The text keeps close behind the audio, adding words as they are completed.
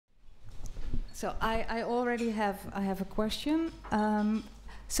So I already have a question.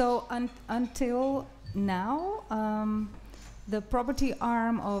 So until now, the property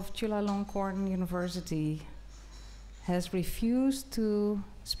arm of Chulalongkorn University has refused to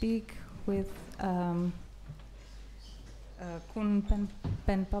speak with Kun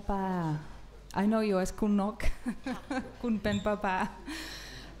Pen Papa. I know you as Kun Nok, Kun Pen Papa.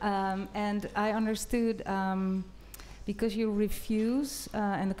 And I understood because you refuse,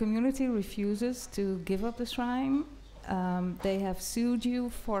 and the community refuses to give up the shrine, they have sued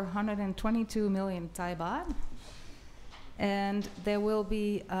you for 122 million Thai baht. And there will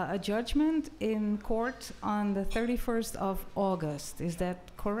be a judgment in court on the 31st of August. Is that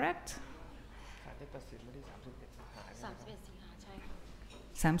correct?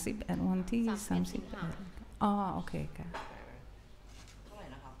 31วันที่31อ๋อโอเคค่ะ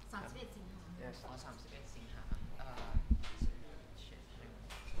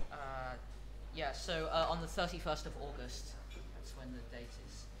Yeah, so on the 31st of August, that's when the date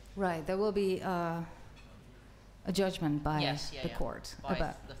is. Right, there will be a judgment by the court by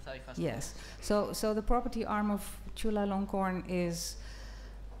about the 31st. Yes. So the property arm of Chulalongkorn is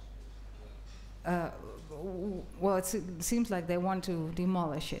well, it seems like they want to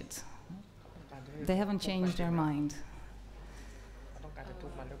demolish it. They haven't changed their mind.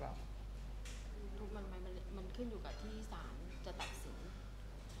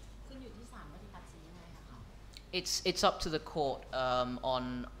 It's up to the court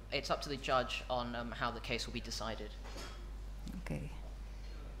it's up to the judge on how the case will be decided. Okay.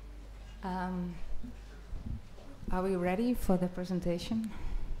 Are we ready for the presentation?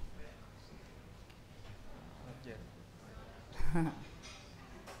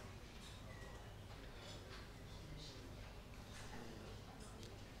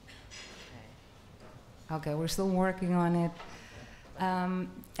 Okay, we're still working on it.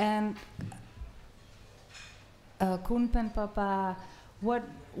 And Kun Pen Papa, what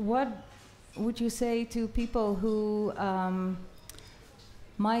would you say to people who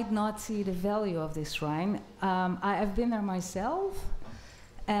might not see the value of this shrine? I've been there myself.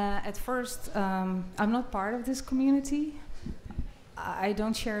 At first, I'm not part of this community. I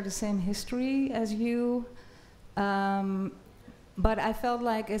don't share the same history as you. But I felt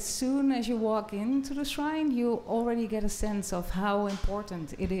like as soon as you walk into the shrine, you already get a sense of how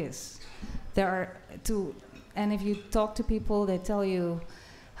important it is. And if you talk to people, they tell you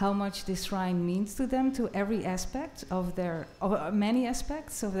how much this shrine means to them, to every aspect of many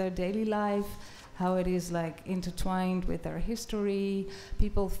aspects of their daily life, how it is like intertwined with their history.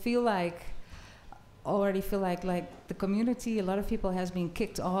 People already feel like the community, a lot of people has been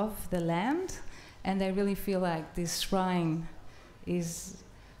kicked off the land, and they really feel like this shrine is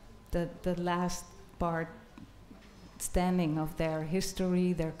the last part standing of their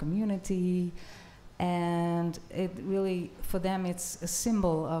history, their community, and it really, for them, it's a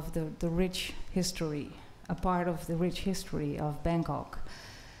symbol of the rich history, a part of the rich history of Bangkok.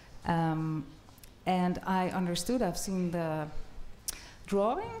 And I understood, I've seen the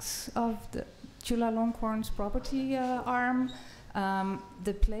drawings of the Chulalongkorn's property arm.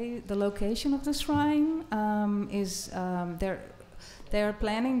 The location of the shrine is they're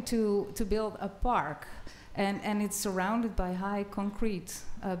planning to build a park, and it's surrounded by high concrete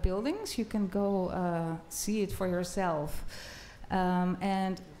buildings. You can go see it for yourself.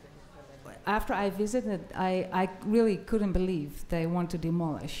 And after I visited, I really couldn't believe they want to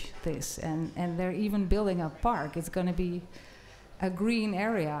demolish this, and they're even building a park. It's going to be a green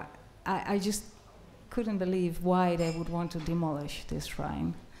area. I just couldn't believe why they would want to demolish this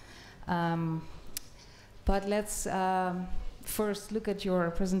shrine. But let's first look at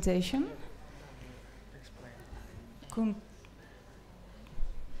your presentation.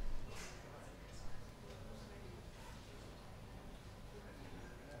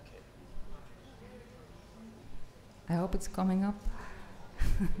 I hope it's coming up.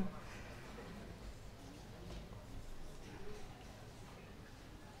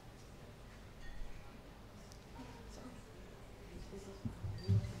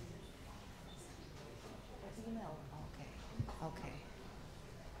 Okay.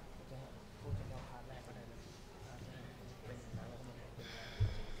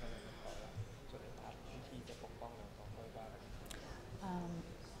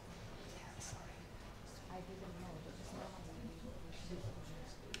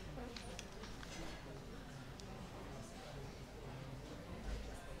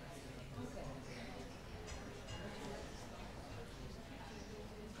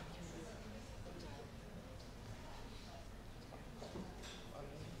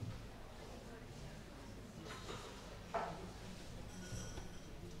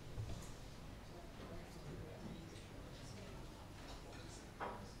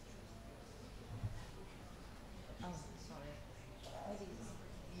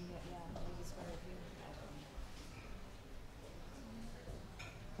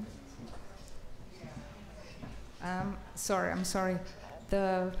 Sorry, I'm sorry.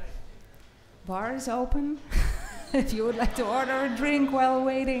 The bar is open. If you would like to order a drink while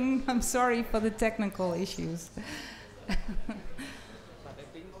waiting, I'm sorry for the technical issues. But I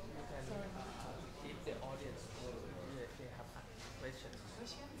think you can if the audience they have questions.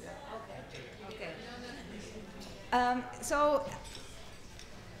 Okay. So,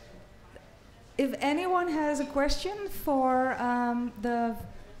 if anyone has a question for the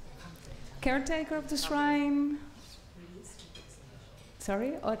caretaker of the shrine,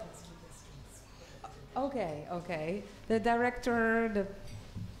 sorry. Okay. The director, the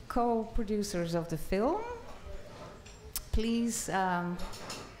co-producers of the film. Please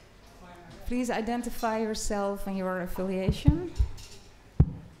identify yourself and your affiliation.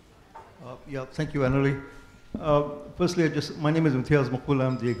 Yeah, thank you, Annalie. Firstly, my name is Imtiaz Makul.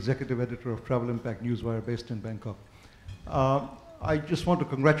 I'm the executive editor of Travel Impact Newswire based in Bangkok. I just want to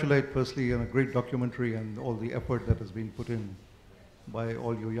congratulate, firstly, on a great documentary and all the effort that has been put in by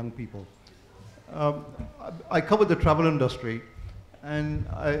all you young people. I cover the travel industry, and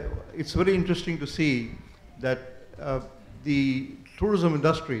it's very interesting to see that the tourism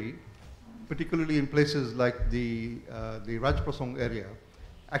industry, particularly in places like the Rajprasong area,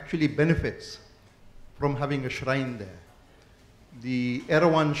 actually benefits from having a shrine there. The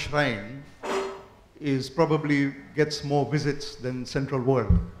Erawan shrine probably gets more visits than Central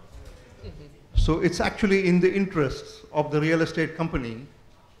World. So it's actually in the interests of the real estate company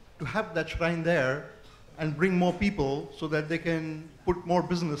to have that shrine there and bring more people so that they can put more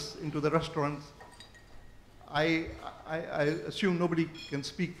business into the restaurants. I assume nobody can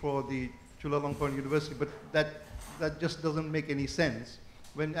speak for the Chulalongkorn University, but that just doesn't make any sense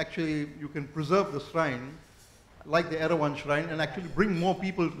when actually you can preserve the shrine like the Erawan shrine and actually bring more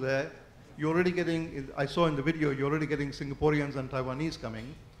people there. You're already getting, I saw in the video, you're already getting Singaporeans and Taiwanese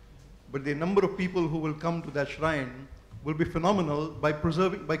coming, but the number of people who will come to that shrine will be phenomenal by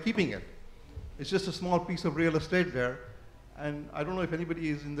keeping it. It's just a small piece of real estate there, and I don't know if anybody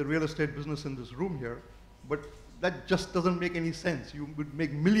is in the real estate business in this room here, but that just doesn't make any sense. You would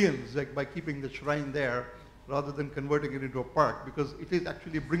make millions by keeping the shrine there rather than converting it into a park, because it is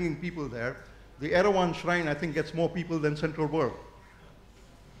actually bringing people there. The Erawan shrine, I think, gets more people than Central World.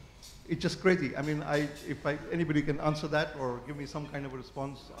 It's just crazy. I mean, if anybody can answer that or give me some kind of a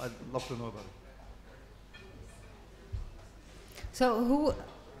response, I'd love to know about it. So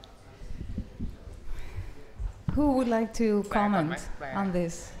who would like to comment on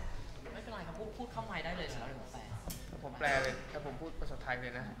this? ไม่เป็นไรครับพูดเข้าไมค์ได้เลยสำหรับผมแปล ผมแปลเลยถ้าผมพูดภาษาไทยเล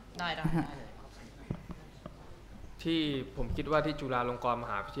ยนะ ได้เลย ที่ผมคิดว่าที่จุฬาลงกรณ์ม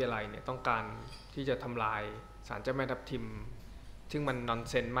หาวิทยาลัยเนี่ยต้องการที่จะทำลายศาลเจ้าแม่ทับทิมซึ่งมันนอน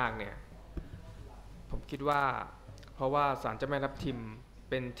เซนมากเนี่ยผมคิดว่าเพราะว่าศาลเจ้าแม่ทับทิม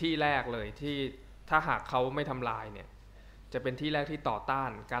เป็นที่แรกเลยที่ถ้าหากเขาไม่ทำลายเนี่ยจะเป็นที่แรกที่ต่อต้า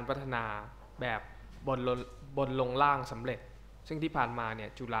นการพัฒนาแบบบนลงล่างสำเร็จซึ่งที่ผ่านมาเนี่ย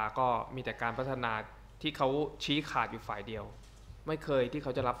จุฬาก็มีแต่การพัฒนาที่เขาชี้ขาดอยู่ฝ่ายเดียวไม่เคยที่เข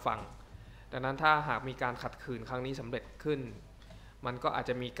าจะรับฟังดังนั้นถ้าหากมีการขัดขืนครั้งนี้สำเร็จขึ้นมันก็อาจ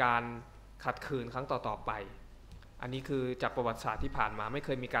จะมีการขัดขืนครั้งต่อๆไปอันนี้คือจากประวัติศาสตร์ที่ผ่านมาไม่เค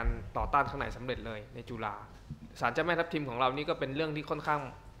ยมีการต่อต้านครั้งไหนสำเร็จเลยในจุฬาศาลเจ้าแม่ทับทิมของเรานี่ก็เป็นเรื่องที่ค่อนข้าง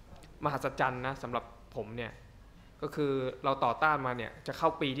มหัศจรรย์นะสำหรับผมเนี่ยก็คือเราต่อต้านมาเนี่ยจะเข้า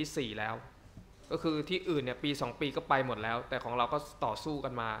ปีที่4แล้วก็คือที่อื่นเนี่ยปี2ปีก็ไปหมดแล้วแต่ของเราก็ต่อสู้กั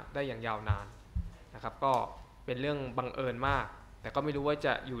นมาได้อย่างยาวนานนะครับก็เป็นเรื่องบังเอิญมากแต่ก็ไม่รู้ว่าจ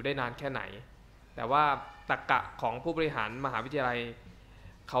ะอยู่ได้นานแค่ไหนแต่ว่าตรรกะของผู้บริหารมหาวิทยาลัย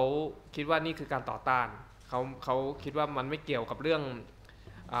เขาคิดว่านี่คือการต่อต้านเขาคิดว่ามันไม่เกี่ยวกับเรื่อง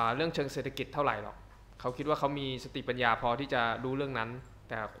เชิงเศรษฐกิจเท่าไหร่หรอกเขาคิดว่าเขามีสติปัญญาพอที่จะรู้เรื่องนั้น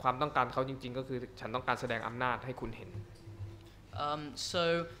แต่ความต้องการเขาจริงๆก็คือฉันต้องการแสดงอำนาจให้คุณเห็นSo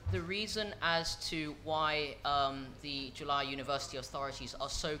the reason as to why the July University authorities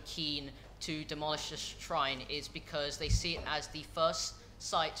are so keen to demolish the shrine is because they see it as the first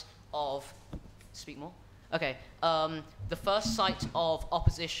site of the first site of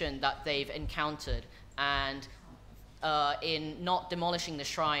opposition that they've encountered, and in not demolishing the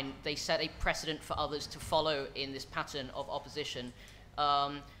shrine, they set a precedent for others to follow in this pattern of opposition.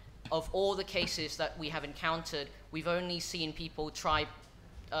 Of all the cases that we have encountered, we've only seen people try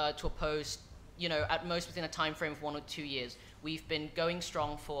to oppose, at most within a time frame of 1 or 2 years. We've been going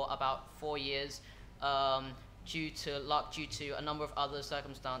strong for about 4 years due to luck, due to a number of other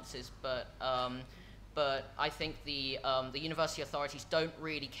circumstances, but I think the university authorities don't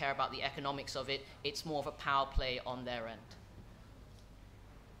really care about the economics of it. It's more of a power play on their end.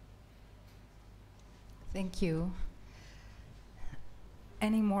 Thank you.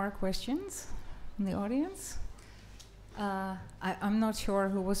 Any more questions from the audience? I'm not sure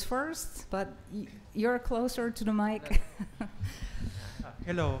who was first, but you're closer to the mic.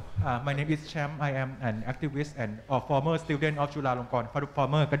 Hello, my name is Cham. I am an activist and a former student of Chulalongkorn,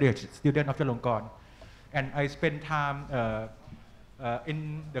 former graduate student of Chulalongkorn, and I spent time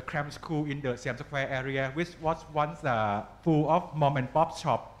in the cram school in the Siam Square area, which was once full of mom and pop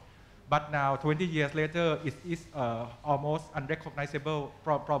shop, but now 20 years later, it is almost unrecognizable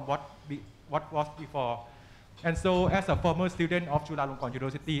from what was before. And so, as a former student of Chulalongkorn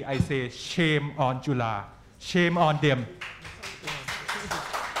University, I say shame on Chula, shame on them.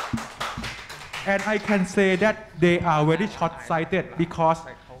 And I can say that they are very short-sighted because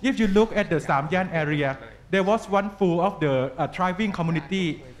if you look at the Samyan area, there was one full of the thriving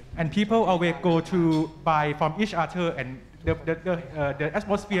community, and people always go to buy from each other, and the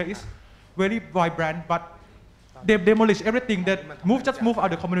atmosphere is very vibrant. But they demolish everything that just move out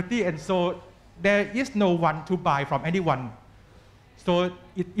the community, and so there is no one to buy from anyone. So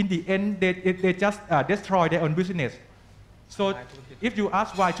in the end, they just destroy their own business. So if you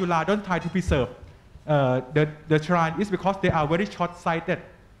ask why Chula don't try to preserve the shrine, is because they are very short-sighted,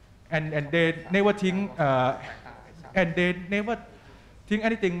 and they never think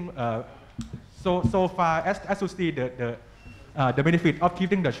anything so far as to see the benefit of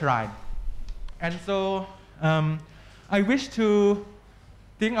keeping the shrine. And so I wish to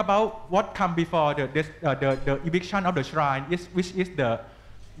think about what come before the eviction of the shrine, which is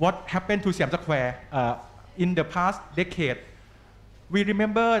what happened to Siam Square in the past decade. We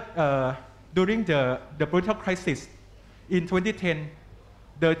remember during the political crisis in 2010,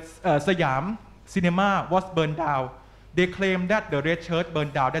 the Siam cinema was burned down. They claim that the Red Church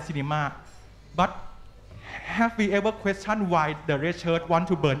burned down that cinema. But have we ever questioned why the Red Church want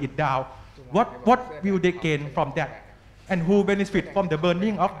to burn it down? What will they gain from that? And who benefit from the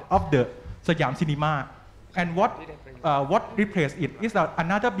burning of the Siam cinema? And what replaced it is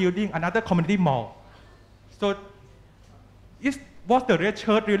another building, another community mall. So was the Red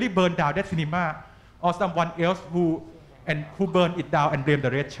Church really burned down that cinema, or someone else who burned it down and blame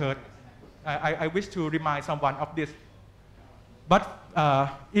the Red Church? I wish to remind someone of this. But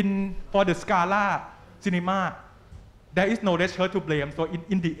for the Scala cinema, there is no Red Church to blame. So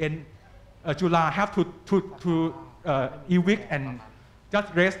in the end, Chula have to evict and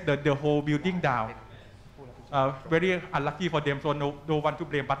just raise the whole building down. Very unlucky for them. So no one to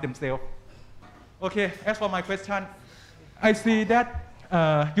blame but themselves. Okay. As for my question, I see that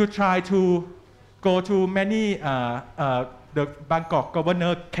you try to go to many the Bangkok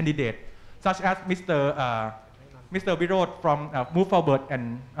governor candidate, such as Mr. Virod from Move Forward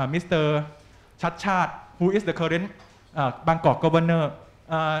and Mr. Chad, who is the current Bangkok governor.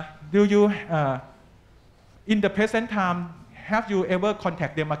 Do you, in the present time, have you ever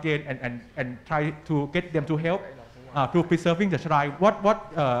contact them again and try to get them to help to preserving the shrine?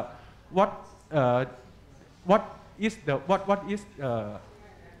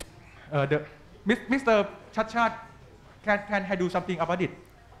 Mr. Chad, can I do something about it?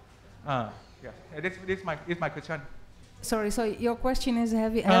 This is my question. Sorry, so your question is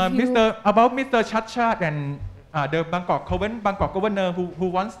about Mr. Chad and the Bangkok governor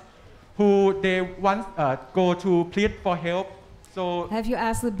who they once go to plead for help. So have you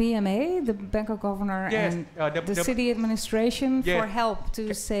asked the BMA, the Bangkok governor, yes, and the city administration yes, for help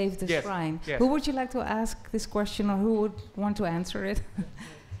to save the yes, shrine? Yes. Who would you like to ask this question, or who would want to answer it?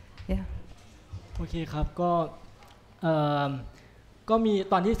 Yeah. โอเคครับก็มี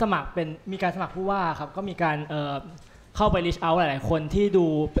ตอนที่มีการสมัครผู้ว่าครับก็มีการเข้าไป reach out หลายๆคนที่ดู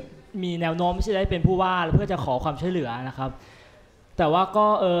มีแนวโน้มที่จะได้เป็นผู้ว่าเพื่อจะขอความช่วยเหลือนะครับแต่ว่าก็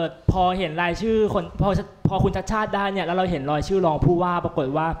พอเห็นรายชื่อคนพอคุณชัดชาติได้เนี่ยแล้วเราเห็นรายชื่อรองผู้ว่าปรากฏ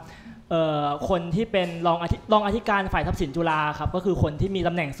ว่าคนที่เป็นรองอธิการฝ่ายทรัพย์สินจุฬาครับก็คือคนที่มีต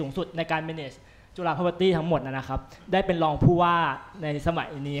ำแหน่งสูงสุดในการ manage จุฬา property ทั้งหมดนะครับได้เป็นรองผู้ว่าในสมัย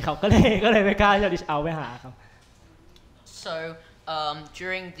นี้ครับก็เลยไม่กล้าจะ reach out ไปหาครับ So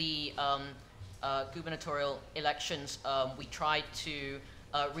during the gubernatorial elections we tried to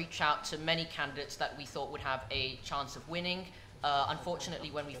reach out to many candidates that we thought would have a chance of winning. Unfortunately,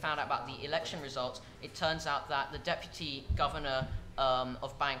 when we found out about the election results, it turns out that the deputy governor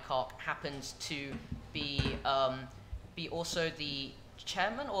of Bangkok happens to be also the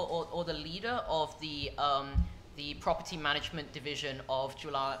chairman or the leader of the property management division of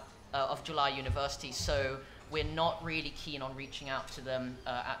Chula University. So we're not really keen on reaching out to them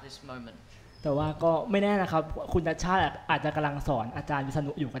at this moment. แต่ว่าก็ไม่แน่นะครับคุณชัดชาติอาจจะกำลังสอนอาจารย์วิษ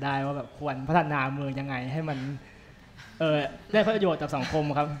ณุอยู่ก็ได้ว่าแบบควรพัฒนาเมืองยังไงให้มันได้ประโยชน์กับสังคม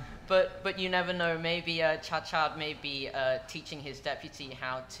ครับ but you never know. Maybe Chachad may be teaching his deputy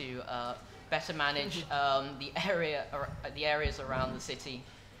how to better manage the areas around the city.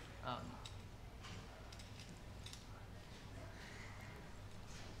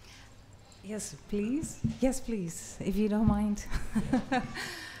 Yes, please. Yes, please, if you don't mind.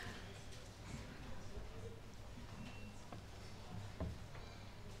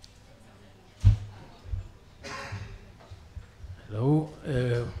 Hello.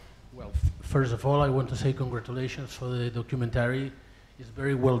 Well, first of all, I want to say congratulations for the documentary. It's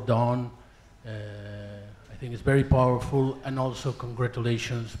very well done. I think it's very powerful, and also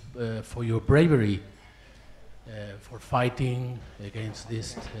congratulations for your bravery for fighting against this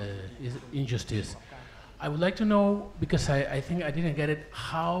injustice. I would like to know, because I think I didn't get it,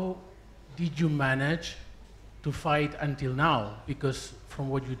 how did you manage to fight until now? Because from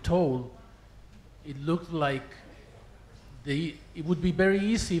what you told, it looked like it would be very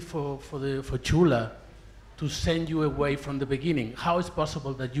easy for Chula to send you away from the beginning. How is it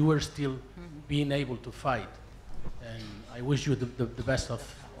possible that you were still being able to fight? And I wish you the best of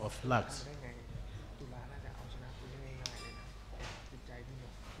lucks.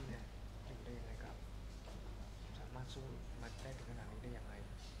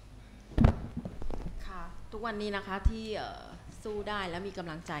ค่ะ ทุกวันนี้นะคะที่สู้ได้และมีก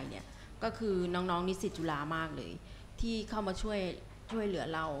ำลังใจเนี่ยก็คือน้องๆนิสิตจุฬามากเลยที่เข้ามาช่วยเหลือ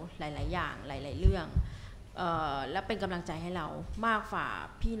เราหลายๆอย่างหลายๆเรื่องและเป็นกำลังใจให้เรามากฝ่า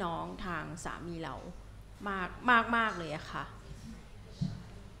พี่น้องทางสามีเรามากเลยอะค่ะ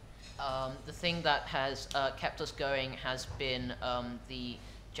The thing that has kept us going has been the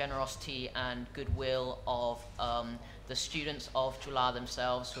generosity and goodwill of the students of Chula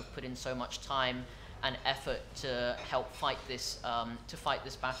themselves, who have put in so much time and effort to help fight this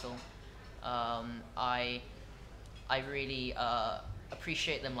battle. I really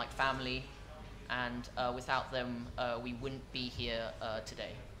appreciate them like family, and without them we wouldn't be here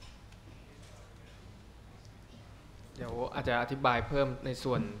today. เดี๋ยวอาจจะอธิบายเพิ่มใน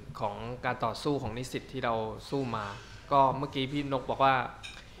ส่วนของการต่อสู้ของนิสิตที่เราสู้มาก็เมื่อกี้พี่นกบอกว่า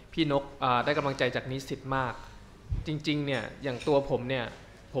พี่นกได้กำลังใจจากนิสิตมากจริงๆเนี่ยอย่างตัวผมเนี่ย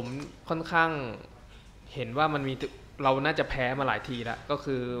ผมค่อนข้างเห็นว่ามันมีเราน่าจะแพ้มาหลายทีแล้วก็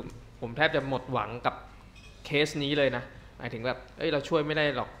คือผมแทบจะหมดหวังกับเคสนี้เลยนะหมายถึงแบบเราช่วยไม่ได้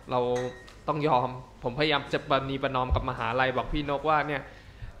หรอกเราต้องยอมผมพยายามจะประนีประนอมกับมหาลัยบอกพี่นกว่าเนี่ย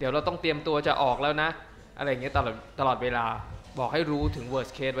เดี๋ยวเราต้องเตรียมตัวจะออกแล้วนะอะไรอย่างเงี้ยตลอดเวลาบอกให้รู้ถึง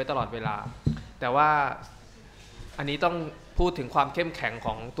worst case ไว้ตลอดเวลาแต่ว่าอันนี้ต้องพูดถึงความเข้มแข็งข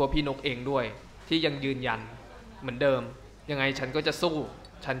องตัวพี่นกเองด้วยที่ยังยืนยันเหมือนเดิมยังไงฉันก็จะสู้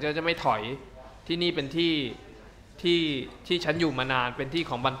ฉันก็จะไม่ถอยที่นี่เป็นที่ฉันอยู่มานานเป็นที่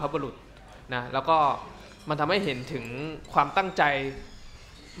ของบรรพบุรุษนะแล้วก็มันทำให้เห็นถึงความตั้งใจ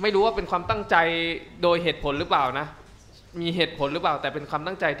ไม่รู้ว่าเป็นความตั้งใจโดยเหตุผลหรือเปล่านะมีเหตุผลหรือเปล่าแต่เป็นความ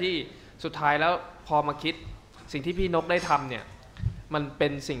ตั้งใจที่สุดท้ายแล้วพอมาคิดสิ่งที่พี่นกได้ทำเนี่ยมันเป็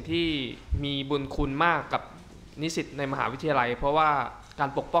นสิ่งที่มีบุญคุณมากกับนิสิตในมหาวิทยาลัยเพราะว่าการ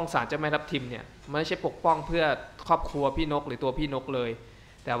ปกป้องศาลเจ้าแม่ทับทิมเนี่ยไม่ใช่ปกป้องเพื่อครอบครัวพี่นกหรือตัวพี่นกเลย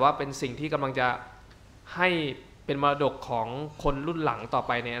แต่ว่าเป็นสิ่งที่กำลังจะให้เป็นมรดกของคนรุ่นหลังต่อไ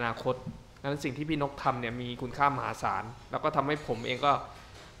ปในอนาคตนั้นสิ่งที่พี่นกทำเนี่ยมีคุณค่ามหาศาลแล้วก็ทำให้ผมเองก็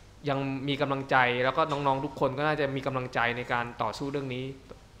ยังมีกำลังใจแล้วก็น้องๆทุกคนก็น่าจะมีกำลังใจในการต่อสู้เรื่องนี้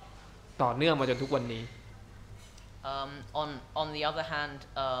ต่อเนื่องมาจนทุกวันนี้ On the other hand,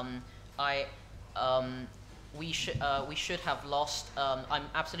 we should have lost. I'm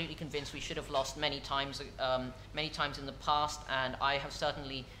absolutely convinced we should have lost many times in the past, and I have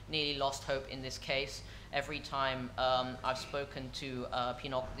certainly nearly lost hope in this case. Every time I've spoken to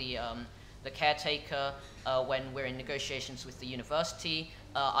Pinok, the caretaker, when we're in negotiations with the university,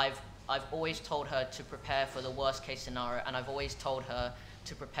 I've always told her to prepare for the worst case scenario, and I've always told her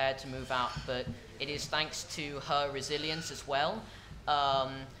to prepare to move out, but it is thanks to her resilience as well.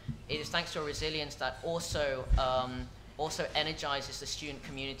 It is thanks to her resilience that also energizes the student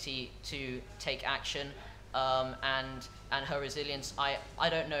community to take action, and her resilience, I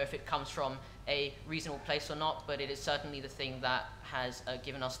don't know if it comes from a reasonable place or not, but it is certainly the thing that has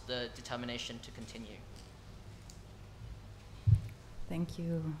given us the determination to continue. Thank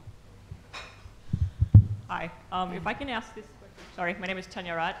you. Hi, if I can ask this question. Sorry, my name is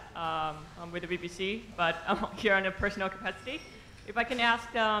Tanya Rat. I'm with the BBC, but I'm here in a personal capacity. If I can ask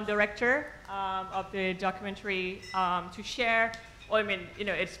the director of the documentary to share, well, I mean,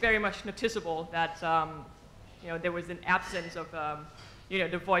 it's very much noticeable that, there was an absence of,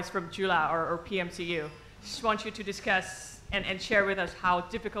 the voice from Chula or PMCU. Just want you to discuss and share with us how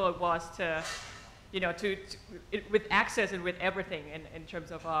difficult it was with access and with everything in terms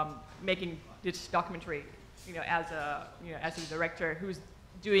of making this documentary, as a director who's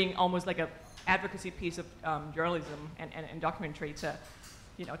doing almost like a advocacy piece of journalism and documentary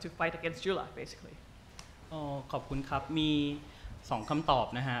to fight against Chula, basically. ขอบคุณครับมี2คำตอบ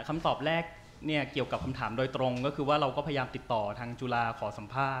นะฮะคำตอบแรกเนี่ยเกี่ยวกับคำถามโดยตรงก็คือว่าเราก็พยายามติดต่อทางจุฬาขอสัม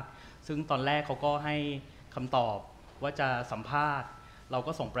ภาษณ์ซึ่งตอนแรกเขาก็ให้คำตอบว่าจะสัมภาษณ์เรา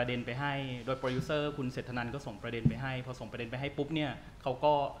ก็ส่งประเด็นไปให้โดยโปรดิวเซอร์คุณเศรษฐนันท์ก็ส่งประเด็นไปให้พอส่งประเด็นไปให้ปุ๊บเนี่ยเขา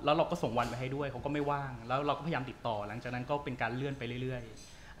ก็แล้วเราก็ส่งวันไปให้ด้วยเขาก็ไม่ว่างแล้วเราก็พยายามติดต่อหลังจากนั้นก็เป็นการเลื่อนไปเรื่อย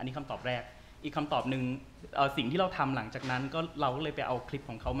ๆอันนี้คำตอบแรกอีกคำตอบหนึ่งสิ่งที่เราทำหลังจากนั้นก็เราก็เลยไปเอาคลิป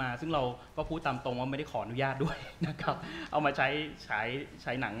ของเขามาซึ่งเราก็พูดตามตรงว่าไม่ได้ขออนุญาตด้วยนะครับเอามาใ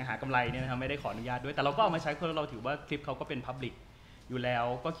ช้หนังหากำไรเนี่ยนะครับไม่ได้ขออนุญาตด้วยแต่เราก็เอามาใช้เพราะเราถือว่าคลิปเขาก็เป็น Public อยู่แล้ว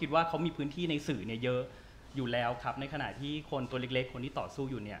ก็คิดว่าเขามีพื้นที่ในสื่อเนี่ยเยอะอยู่แล้วครับในขณะที่คนตัวเล็กๆคนที่ต่อสู้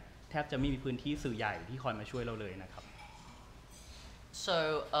อยู่เนี่ยแทบจะไม่มีพื้นที่สื่อใหญ่ที่คอยมาช่วยเราเลยนะครับ So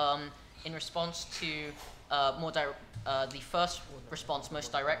in response to the first response most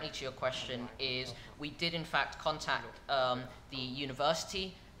directly to your question is we did in fact contact the university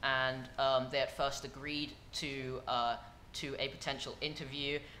and they at first agreed to a potential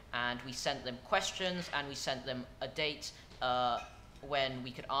interview and we sent them questions and we sent them a date when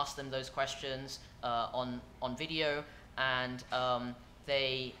we could ask them those questions on video and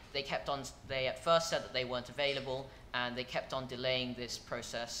they at first said that they weren't available and they kept on delaying this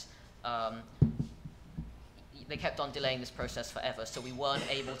process forever, so we weren't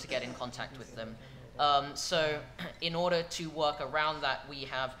able to get in contact with them. So in order to work around that, we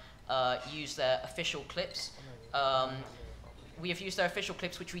have used their official clips.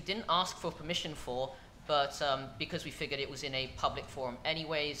 Which we didn't ask for permission for, but because we figured it was in a public forum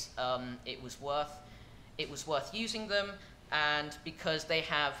anyways, it was worth using them, and because they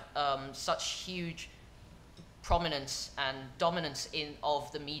have such huge prominence and dominance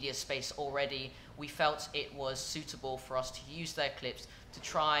of the media space already, we felt it was suitable for us to use their clips to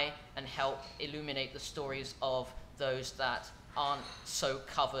try and help illuminate the stories of those that aren't so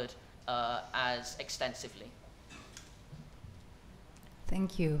covered as extensively.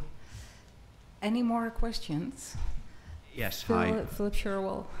 Thank you. Any more questions? Yes, hi. Philip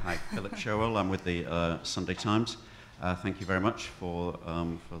Sherwell. Hi, Philip Sherwell. I'm with the Sunday Times. Thank you very much for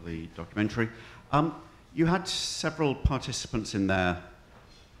the documentary. You had several participants in there,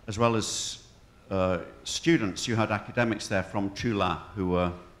 as well as students. You had academics there from Chula who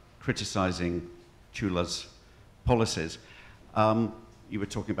were criticizing Chula's policies. You were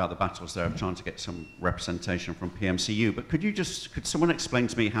talking about the battles there of trying to get some representation from PMCU, but could someone explain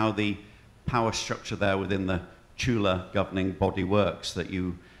to me how the power structure there within the Chula governing body works,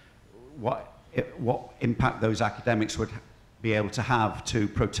 what impact those academics would be able to have to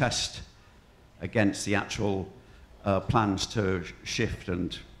protest against the actual plans to shift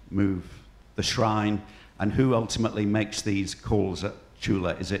and move the shrine, and who ultimately makes these calls at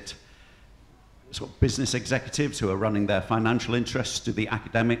Chula? Is it sort of business executives who are running their financial interests? Do the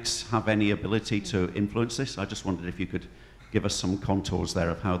academics have any ability to influence this? I just wondered if you could give us some contours there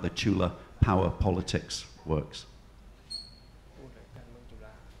of how the Chula power politics works.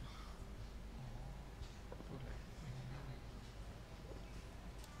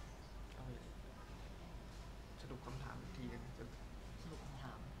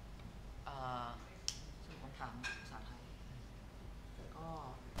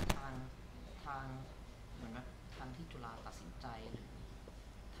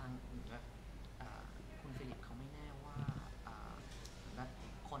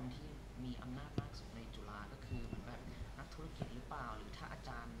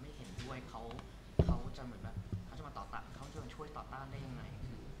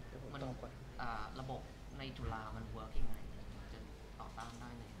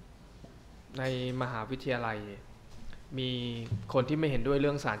ในมหาวิทยาลัยมีคนที่ไม่เห็นด้วยเ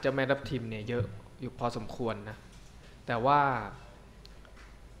รื่องศาลเจ้าแม่ทับทิมเนี่ยเยอะอยู่พอสมควรนะแต่ว่า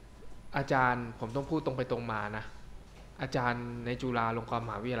อาจารย์ผมต้องพูดตรงไปตรงมานะอาจารย์ในจุฬาลงกรณ์ม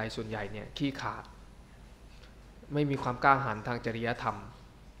หาวิทยาลัยส่วนใหญ่เนี่ยขี้ขลาดไม่มีความกล้าหาญทางจริยธรรม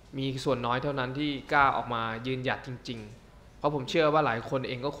มีส่วนน้อยเท่านั้นที่กล้าออกมายืนหยัดจริงๆเพราะผมเชื่อว่าหลายคน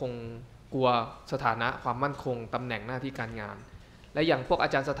เองก็คงกลัวสถานะความมั่นคงตำแหน่งหน้าที่การงานและอย่างพวกอา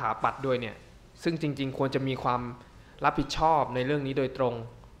จารย์สถาปัตย์ด้วยเนี่ยซึ่งจริงๆควรจะมีความรับผิดชอบในเรื่องนี้โดยตรง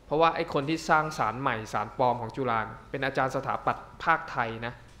เพราะว่าไอ้คนที่สร้างศาลใหม่ศาลปลอมของจุฬาเป็นอาจารย์สถาปัตย์ภาคไทยน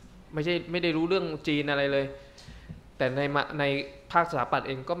ะไม่ได้รู้เรื่องจีนอะไรเลยแต่ในภาคสถาปัตย์เ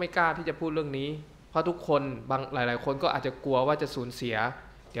องก็ไม่กล้าที่จะพูดเรื่องนี้เพราะทุกคนหลายๆคนก็อาจจะกลัวว่าจะสูญเสีย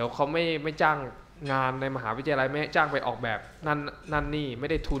เดี๋ยวเขาไม่จ้างงานในมหาวิทยาลัยไม่จ้างไปออกแบบนั่นนี่ไม่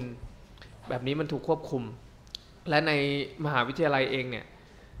ได้ทุน แบบนี้มันถูกควบคุมและในมหาวิทยาลัยเองเนี่ย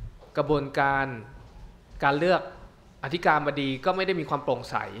กระบวนการเลือกอธิการบดีก็ไม่ได้มีความโปร่ง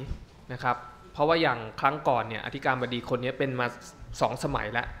ใสนะครับเพราะว่าอย่างครั้งก่อนเนี่ยอธิการบดีคนนี้เป็นมา2 สมัย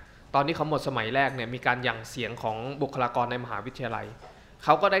แล้วตอนที่เขาหมดสมัยแรกเนี่ยมีการหยั่งเสียงของบุคลากรในมหาวิทยาลัยเข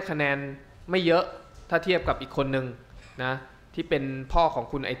าก็ได้คะแนนไม่เยอะถ้าเทียบกับอีกคนนึงนะที่เป็นพ่อของ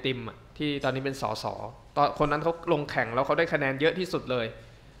คุณไอติมที่ตอนนี้เป็นสสตอนคนนั้นเขาลงแข่งแล้วเขาได้คะแนนเยอะที่สุดเลย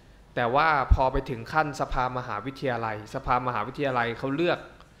แต่ว่าพอไปถึงขั้นสภามหาวิทยาลัยเขาเลือก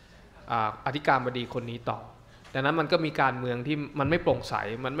อธิการบดีคนนี้ต่อดังนั้นมันก็มีการเมืองที่มันไม่โปร่งใส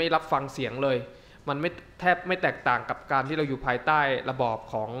มันไม่รับฟังเสียงเลยมันแทบไม่แตกต่างกับการที่เราอยู่ภายใต้ระบอบ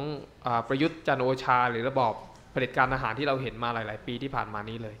ของประยุทธ์จันทร์โอชาหรือระบอบเผด็จการทหารที่เราเห็นมาหลายๆปีที่ผ่านมา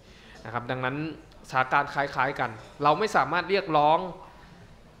นี้เลยนะครับดังนั้นสถานการณ์คล้ายๆกันเราไม่สามารถเรียกร้อง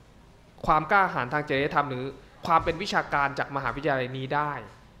ความกล้าหาญทางจริยธรรมหรือความเป็นวิชาการจากมหาวิทยาลัยนี้ได้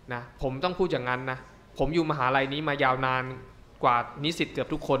นะผมต้องพูดอย่างนั้นนะผมอยู่มหาลัยนี้มายาวนานกว่านิสิตเกือบ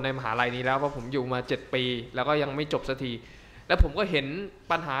ทุกคนในมหาลัยนี้แล้วเพราะผมอยู่มา7 ปีแล้วก็ยังไม่จบสักทีแล้วผมก็เห็น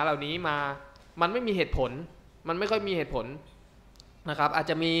ปัญหาเหล่านี้มามันไม่มีเหตุผลมันไม่ค่อยมีเหตุผลนะครับอาจ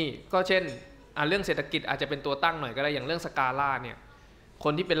จะมีก็เช่นเรื่องเศรษฐกิจอาจจะเป็นตัวตั้งหน่อยก็ได้อย่างเรื่องสกาล่าเนี่ยค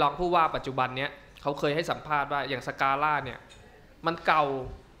นที่เป็นรองผู้ว่าปัจจุบันเนี้ยเขาเคยให้สัมภาษณ์ว่าอย่างสกาล่าเนี่ยมันเก่า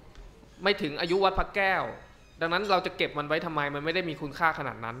ไม่ถึงอายุวัดพระแก้วดังนั้นเราจะเก็บมันไว้ทำไมมันไม่ได้มีคุณค่าขน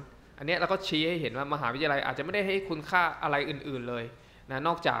าดนั้นอันนี้เราก็ชี้ให้เห็นว่ามหาวิทยาลัยอาจจะไม่ได้ให้คุณค่าอะไรอื่นๆเลยนะน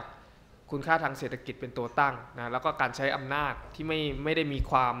อกจากคุณค่าทางเศรษฐกิจเป็นตัวตั้งนะแล้วก็การใช้อำนาจที่ไม่ได้มี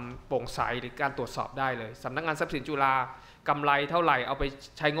ความโปร่งใสหรือการตรวจสอบได้เลยสำนักงานทรัพย์สินจุฬากำไรเท่าไหร่เอาไป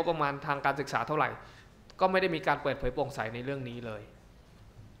ใช้งบประมาณทางการศึกษาเท่าไหร่ก็ไม่ได้มีการเปิดเผยโปร่งใสในเรื่องนี้เลย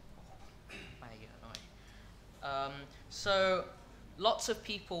So lots of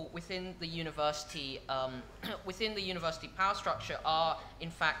people within the university power structure are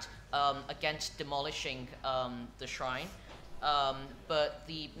in fact against demolishing the shrine, but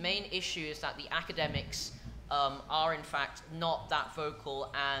the main issue is that the academics are in fact not that vocal,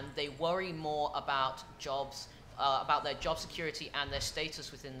 and they worry more about jobs, about their job security and their status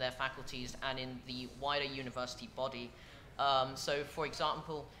within their faculties and in the wider university body. So for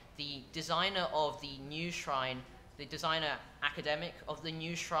example, the designer of the new shrine, the designer academic of the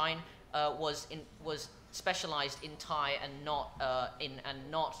new shrine was specialized in Thai and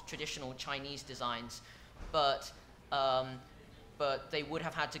not traditional Chinese designs, but they would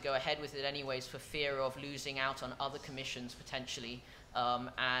have had to go ahead with it anyways for fear of losing out on other commissions potentially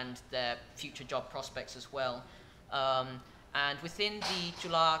and their future job prospects as well. And within the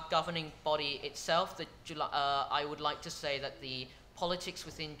Jula governing body itself, I would like to say that the politics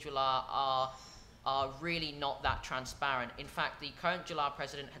within Jula are really not that transparent. In fact, the current Jula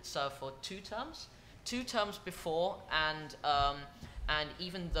president had served for 2 terms before, and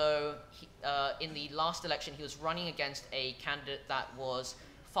even though in the last election he was running against a candidate that was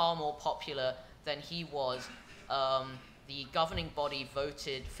far more popular than he was, the governing body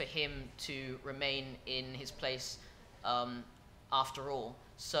voted for him to remain in his place after all.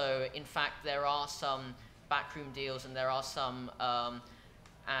 So in fact, there are some backroom deals, and there are some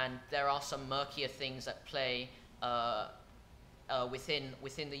murkier things at play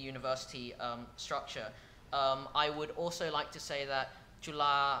within the university structure. I would also like to say that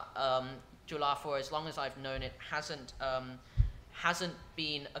Jula, for as long as I've known it, hasn't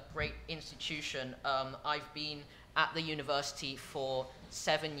been a great institution. I've been at the university for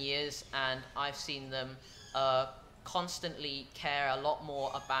 7 years, and I've seen them constantly care a lot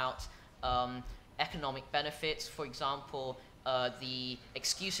more about economic benefits. For example, the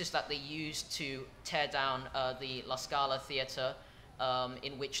excuses that they used to tear down the La Scala Theatre,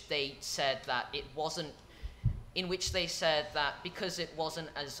 in which they said that because it wasn't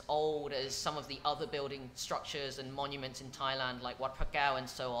as old as some of the other building structures and monuments in Thailand, like Wat Phra and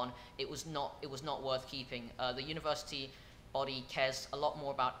so on, it was not worth keeping. The university body cares a lot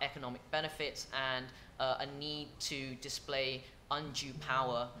more about economic benefits and a need to display undue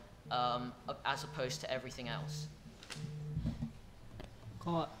power as opposed to everything else.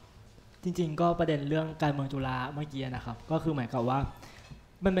 ก็จริงๆก็ประเด็นเรื่องการเมืองจุฬาเมื่อกี้นะครับก็คือหมายความว่า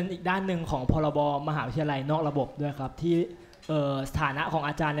มันเป็นอีกด้านหนึ่งของพรบมหาวิทยาลัยนอกระบบด้วยครับที่สถานะของ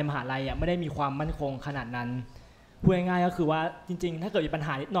อาจารย์ในมหาลัยไม่ได้มีความมั่นคงขนาดนั้นพูดง่ายๆก็คือว่าจริงๆถ้าเกิดมีปัญห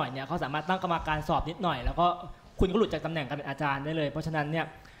านิดหน่อยเนี่ยเขาสามารถตั้งกรรมการสอบนิดหน่อยแล้วก็คุณก็หลุดจากตำแหน่งการเป็นอาจารย์ได้เลยเพราะฉะนั้นเนี่ย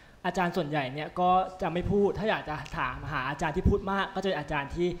อาจารย์ส่วนใหญ่เนี่ยก็จะไม่พูดถ้าอยากจะถามหาอาจารย์ที่พูดมากก็จะเป็นอาจารย์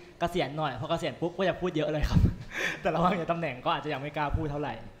ที่เกษียณหน่อยพอเกษียณปุ๊บก็จะพูดเยอะเลยครับแต่ระหว่างในตำแหน่งก็อาจจะยังไม่กล้าพูดเท่าไห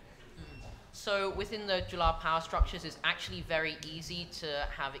ร่ So within the Jula power structures, it's actually very easy to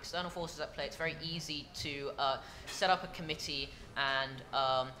have external forces at play. It's very easy to set up a committee and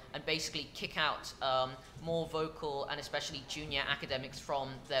basically kick out more vocal and especially junior academics from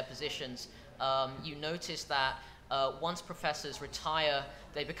their positions. You notice that once professors retire,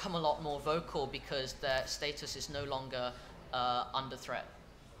 they become a lot more vocal because their status is no longer under threat.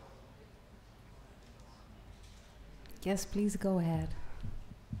 Yes, please go ahead.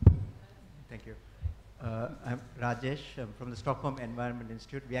 Thank you. I'm Rajesh. I'm from the Stockholm Environment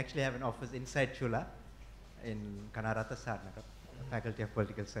Institute. We actually have an office inside Chula in Kanarata Sarnagar, Faculty of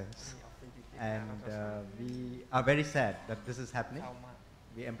Political Science. And we are very sad that this is happening.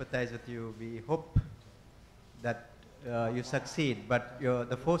 We empathize with you. We hope that you succeed, but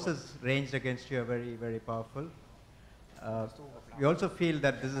the forces ranged against you are very, very powerful. We also feel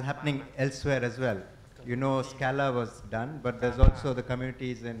that this is happening elsewhere as well. You know, Scala was done, but there's also the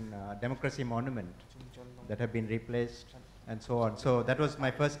communities in Democracy Monument that have been replaced and so on. So that was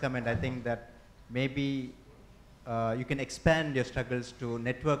my first comment. I think that maybe you can expand your struggles to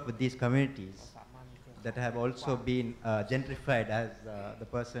network with these communities that have also been gentrified, as the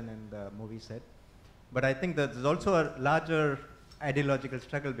person in the movie said. But I think that there's also a larger ideological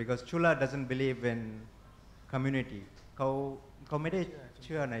struggle because Chula doesn't believe in community. เขาไม่ได้เ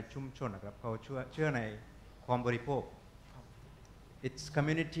ชื่อในชุมชนนะครับเขาเชื่อในความบริโภค It's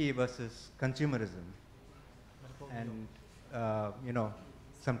community versus consumerism, and you know,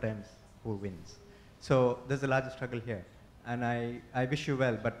 sometimes who wins. So there's a larger struggle here, and I wish you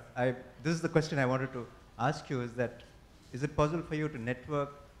well. But this is the question I wanted to ask you: is it possible for you to network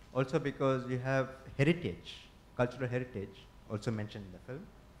also because you have heritage, cultural heritage, also mentioned in the film,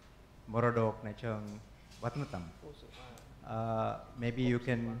 Morodok, Nachang, Watnatam. Maybe you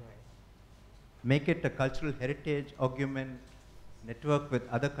can make it a cultural heritage argument, network with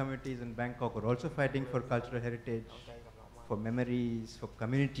other communities in Bangkok who are also fighting for cultural heritage, for memories, for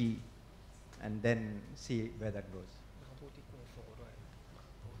community, and then see where that goes.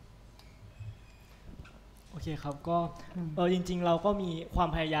 โอเคครับก็จริงๆเราก็มีความ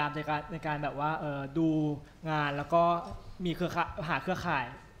พยายามในการแบบว่าดูงานแล้วก็มีหาเครือข่าย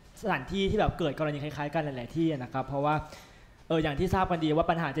สถานที่ที่แบบเกิดกรณีคล้ายๆกันหลายๆที่นะครับเพราะว่าอย่างที่ทราบกันดีว่า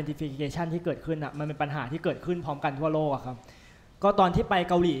ปัญหา gentrification ที่เกิดขึ้นมันเป็นปัญหาที่เกิดขึ้นพร้อมกันทั่วโลกครับก็ตอนที่ไป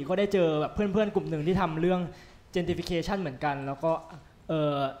เกาหลีก็ได้เจอแบบเพื่อนๆกลุ่มหนึ่งที่ทำเรื่อง gentrification เหมือนกันแล้วก็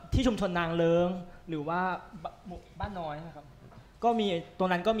ที่ชุมชนนางเลิงหรือว่าบ้านน้อยนะครับก็มีตรง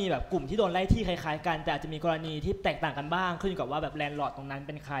นั้นก็มีแบบกลุ่มที่โดนไล่ที่คล้ายๆกันแต่อาจจะมีกรณีที่แตกต่างกันบ้างขึ้นอยู่กับว่าแบบแลนด์ลอร์ดตรงนั้นเ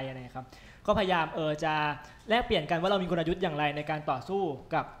ป็นใครอะไรครับก็พยายามจะแลกเปลี่ยนกันว่าเรามีกลยุทธ์อย่างไรในการต่อสู้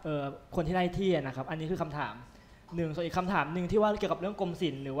กับคนที่ไล่ที่นะครับอันนี้คือคำถามหนึ่งส่วนอีกคำถามหนึ่งที่ว่าเกี่ยวกับเรื่องกรมศิ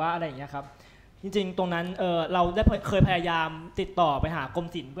ลป์หรือว่าอะไรอย่างเงี้ยครับจริงๆตรงนั้นเราได้เคยพยายามติดต่อไปหากรม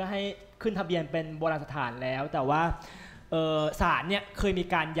ศิลป์เพื่อให้ขึ้นทะเบียนเป็นโบราณสถานแล้วแต่ว่าศาลเนี่ยเคยมี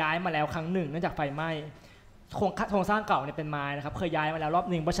การย้ายมาแล้วครั้งหนึ่งเนื่องจากไฟไหม้โครงสร้างเก่าเนี่ยเป็นไม้นะครับเคยย้ายมาแล้วรอบ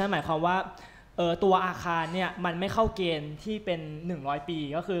หนึ่งเพราะฉะนั้นหมายความว่าตัวอาคารเนี่ยมันไม่เข้าเกณฑ์ที่เป็น100ปี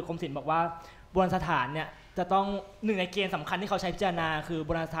ก็คือกรมศิลป์บอกว่าโบราณสถานเนี่ยจะต้องหนึ่งในเกณฑ์สำคัญที่เขาใช้พิจารณาคือโบ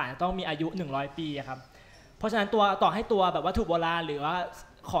ราณสถานต้องมีอายุ100ปีครับเพราะฉะนั้นต่อให้ตัวแบบวัตถุโบราณหรือว่า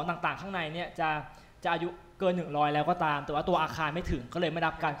ของต่างๆข้างในเนี่ยจะอายุเกิน100แล้วก็ตามแต่ว่าตัวอาคารไม่ถึงก็เลยไม่ได้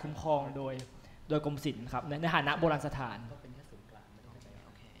รับการคุ้มครองโดยกรมศิลป์ครับในฐานะโบราณสถาน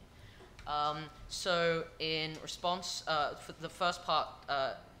So in response, for the first part,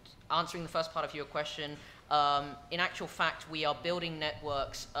 answering the first part of your question, in actual fact, we are building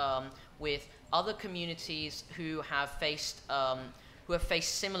networks with other communities who have faced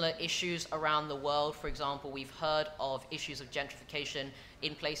similar issues around the world. For example, we've heard of issues of gentrification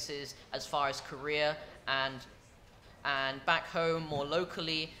in places as far as Korea, and back home, more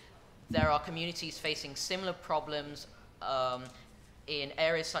locally, there are communities facing similar problems in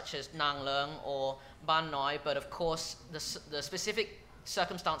areas such as Nang Leung or Ban Noi, but of course the specific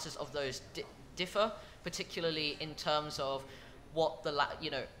circumstances of those differ, particularly in terms of what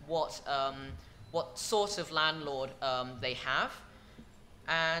what sort of landlord they have,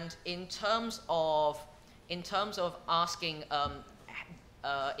 and in terms of asking.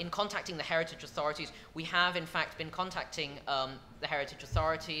 In contacting the heritage authorities, we have in fact been contacting the heritage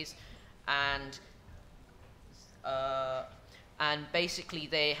authorities, and basically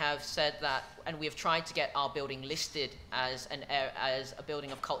they have said that, and we have tried to get our building listed as a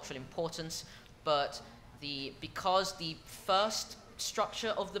building of cultural importance, but because the first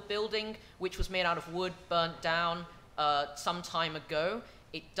structure of the building, which was made out of wood, burnt down some time ago,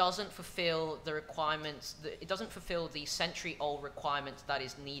 it doesn't fulfill the requirements. It doesn't fulfill the century-old requirements that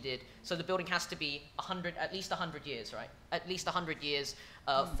is needed. So the building has to be at least 100 years, right? At least 100 years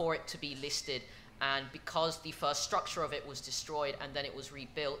for it to be listed. and because the first structure of it was destroyed and then it was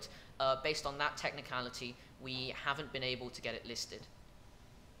rebuilt, based on that technicality, we haven't been able to get it listed.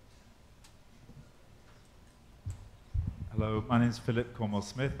 Hello, my name is Philip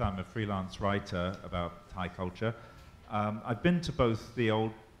Cornwell-Smith. I'm a freelance writer about Thai culture. I've been to both the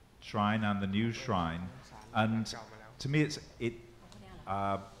old shrine and the new shrine, and to me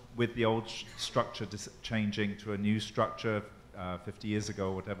with the old structure changing to a new structure 50 years ago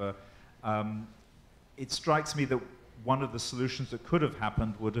or whatever, it strikes me that one of the solutions that could have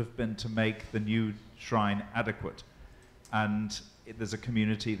happened would have been to make the new shrine adequate. And there's a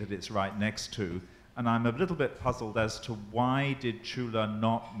community that it's right next to. And I'm a little bit puzzled as to why did Chula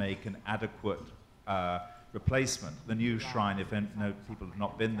not make an adequate replacement. The new shrine, if no people have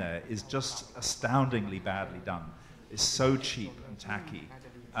not been there, is just astoundingly badly done. It's so cheap and tacky.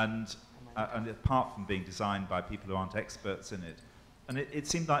 And apart from being designed by people who aren't experts in it. And it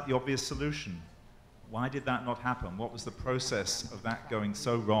seemed like the obvious solution. Why did that not happen? What was the process of that going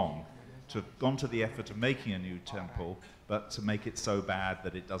so wrong, to have gone to the effort of making a new temple, but to make it so bad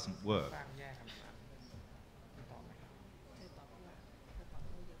that it doesn't work?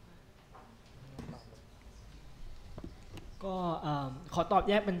 ก็ขอตอบ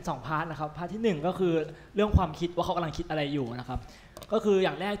แยกเป็น2พาร์ทนะครับพาร์ทที่1ก็คือเรื่องความคิดว่าเขากำลังคิดอะไรอยู่นะครับก็คืออ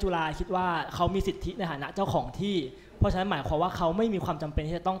ย่างแรกจุฬาคิดว่าเขามีสิทธิในฐานะเจ้าของที่เพราะฉะนั้นหมายความว่าเขาไม่มีความจำเป็น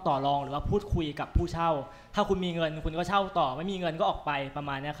ที่จะต้องต่อรองหรือว่าพูดคุยกับผู้เช่าถ้าคุณมีเงินคุณก็เช่าต่อไม่มีเงินก็ออกไปประม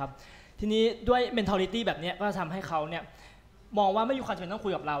าณนี้ครับทีนี้ด้วย mentality แบบนี้ก็ทำให้เขาเนี่ยมองว่าไม่มีความจำเป็นต้องคุ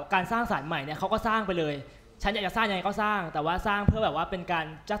ยกับเราการสร้างศาลใหม่เนี่ยเขาก็สร้างไปเลยฉันอยากจะสร้างยังไงก็สร้างแต่ว่าสร้างเพื่อแบบว่าเป็นการ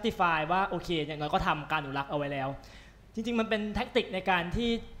justify ว่าโอเคอย่างน้อยก็ทำการอนุรักษ์เอาไว้แล้วจริงๆมันเป็นแท็กติกในการที่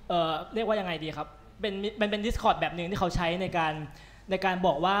เรียกว่ายังไงดีครับเป็น Discord แบบนึงที่เขาใช้ในการบ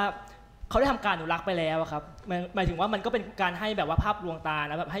อกว่าเขาได้ทำการอนุรักษ์ไปแล้วครับหมายถึงว่ามันก็เป็นการให้แบบว่าภาพลวงตา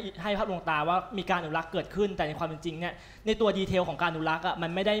นะแบบให้ภาพลวงตาว่ามีการอนุรักษ์เกิดขึ้นแต่ในความเป็นจริงเนี่ยในตัวดีเทลของการอนุรักษ์อ่ะมั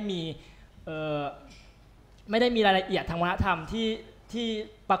นไม่ได้มีรายละเอียดทางวัฒนธรรมที่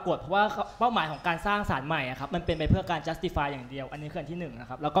ปรากฏเพราะว่าเป้าหมายของการสร้างศาลใหม่ครับมันเป็นไปเพื่อการ justify อย่างเดียวอันนี้คืออันที่1นะ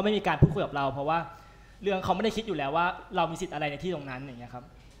ครับแล้วก็ไม่มีการพูดคุยกับเราเพราะว่าเรื่องเขาไม่ได้คิดอยู่แล้วว่าเรามีสิทธิ์อะไรในที่ตรงนั้นอย่างเงี้ยครับ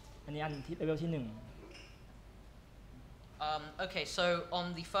อันนี้อันที่เลเวลที่1 Okay, so on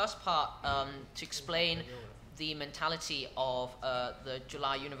the first part, to explain the mentality of the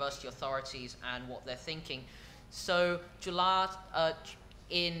Jeolla University authorities and what they're thinking. So Jeolla,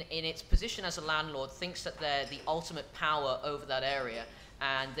 in its position as a landlord, thinks that they're the ultimate power over that area,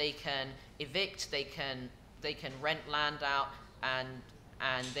 and they can evict, they can rent land out,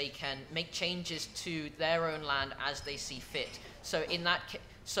 and they can make changes to their own land as they see fit.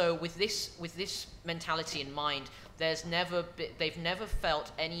 So with this mentality in mind, they've never felt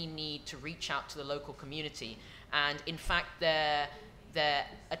any need to reach out to the local community, and in fact their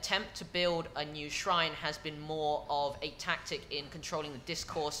attempt to build a new shrine has been more of a tactic in controlling the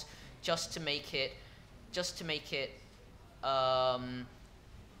discourse, just to make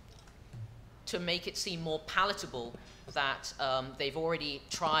it seem more palatable that they've already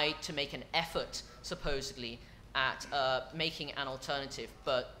tried to make an effort supposedly at making an alternative,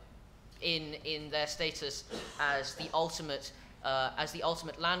 but in their status as the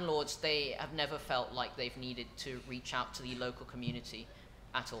ultimate landlords, they have never felt like they've needed to reach out to the local community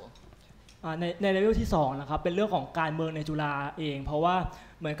at all. ในเลเวลที่2นะครับเป็นเรื่องของการเมืองในจุฬาเองเพราะว่า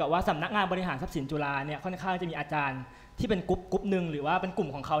เหมือนกับว่าสำนักงานบริหารทรัพย์สินจุฬาเนี่ยค่อนข้างจะมีอาจารย์ที่เป็นกลุ่มหนึ่งหรือว่าเป็นกลุ่ม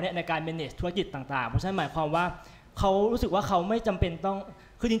ของเขาเนี่ยในการ manage ธุรกิจต่างๆเพราะฉะนั้นหมายความว่าเขารู้สึกว่าเขาไม่จำเป็นต้อง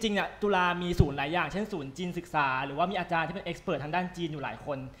คือจริงๆเนี่ยจุฬามีศูนย์หลายอย่างเช่นศูนย์จีนศึกษาหรือว่ามีอาจารย์ที่เป็นเอ็กซ์เพิร์ททางด้านจีนอยู่หลายค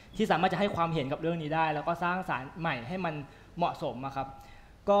นที่สามารถจะให้ความเห็นกับเรื่องนี้ได้แล้วก็สร้างศาลใหม่ให้มันเหมาะสมครับ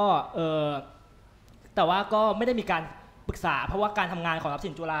ก็แต่ว่าก็ไม่ได้มีการปรึกษาเพราะว่าการทำงานของทรัพย์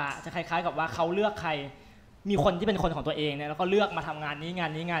สินจุฬาจะคล้ายๆกับว่าเขาเลือกใครมีคนที่เป็นคนของตัวเองเนี่ยแล้วก็เลือกมาทำงานนี้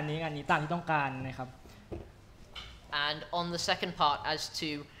ตามที่ต้องการนะครับ And on the second part, as to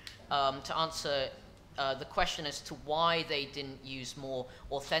answer the question as to why they didn't use more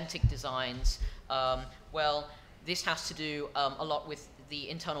authentic designs, well, this has to do a lot with the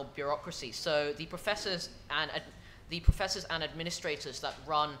internal bureaucracy. So the professors and administrators that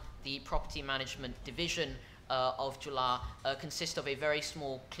run the property management division of Jeolla consist of a very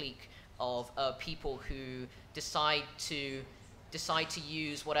small clique of people who decide to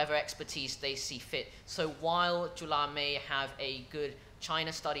use whatever expertise they see fit. So while Jeolla may have a good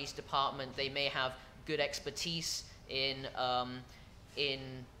China studies department, they may have good expertise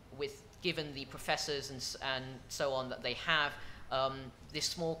given the professors and so on that they have, this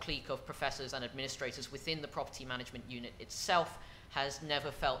small clique of professors and administrators within the property management unit itself has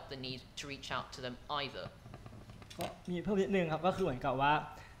never felt the need to reach out to them either. ก็มีเพิ่มนิดนึงครับก็คือเหมือนกับว่า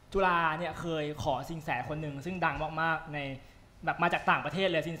จุฬาเนี่ยเคยขอสินแสคนหนึ่งซึ่งดังมากๆในแบบมาจากต่างประเทศ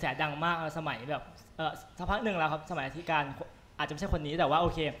เลยสินแสดังมากสมัยแบบสักพักหนึ่งแล้วครับสมัยที่การอาจจะไม่ใช่คนนี้แต่ว่าโอ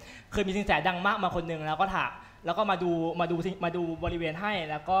เคเคยมีสินแสดังมากมาคนหนึ่งแล้วก็ถามแล้วก็มาดูบริเวณให้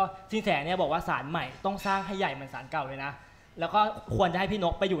แล้วก็สินแสเนี่ยบอกว่าศาลใหม่ต้องสร้างให้ใหญ่เหมือนศาลเก่าเลยนะแล้วก็ควรจะให้พี่น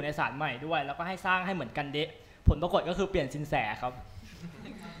กไปอยู่ในศาลใหม่ด้วยแล้วก็ให้สร้างให้เหมือนกันเดะผลปรากฏก็คือเปลี่ยนสินแสครับ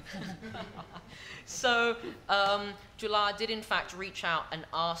So Jula did in fact reach out and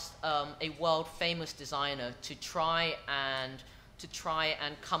ask a world famous designer to try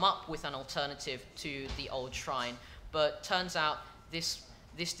and come up with an alternative to the old shrine, but turns out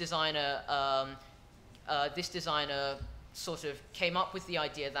this designer sort of came up with the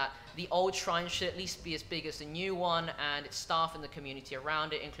idea that the old shrine should at least be as big as the new one, and its staff and the community around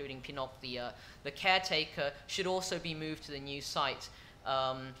it, including Pinok, the caretaker, should also be moved to the new site.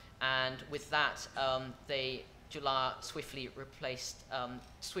 And with that, Jula swiftly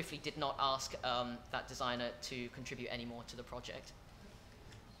did not ask that designer to contribute any more to the project.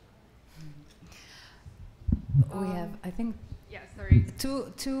 We have, I think,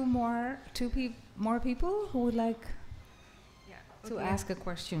 two more people who would like to ask a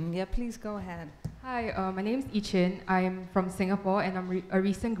question. Yeah, please go ahead. Hi, my name is Ichin. I'm from Singapore and I'm a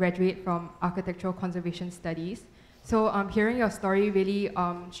recent graduate from Architectural Conservation Studies. So hearing your story really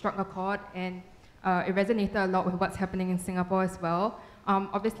struck a chord and it resonated a lot with what's happening in Singapore as well.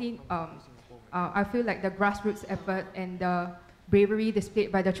 Obviously, I feel like the grassroots effort and the bravery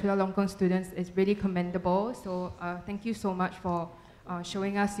displayed by the Chulalongkorn students is really commendable. So thank you so much for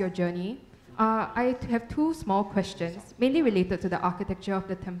showing us your journey. I have two small questions, mainly related to the architecture of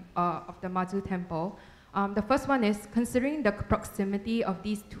the Mazu temple. The first one is, considering the proximity of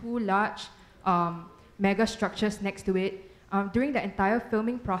these two large mega structures next to it, during the entire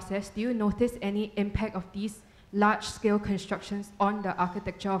filming process, do you notice any impact of these large-scale constructions on the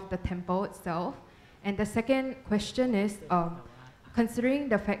architecture of the temple itself? And the second question is, considering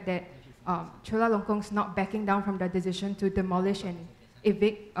the fact that Chulalongkorn is not backing down from the decision to demolish and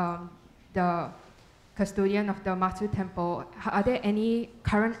evict the custodian of the Mazu temple, are there any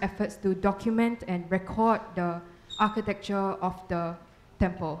current efforts to document and record the architecture of the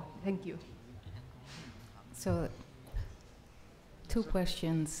temple? Thank you. So, two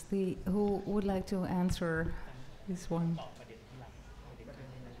questions. Who would like to answer this one?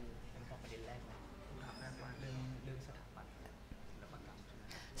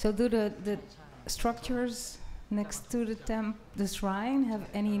 So, do the structures next to the shrine have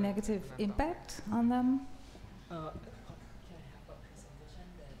any negative impact on them?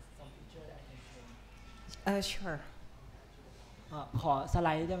 Sure. ขอสไล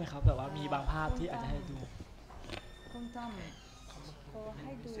ด์ได้ไหมครับแบบว่ามีบางภาพที่อาจจะให้ดู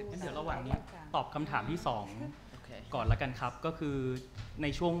เดี๋ยวระหว่างนี้ตอบคำถามที่2ก่อนละกันครับก็คือใน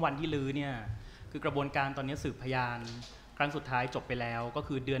ช่วงวันที่ลื้อเนี่ยคือกระบวนการตอนนี้สืบพยานครั้งสุดท้ายจบไปแล้วก็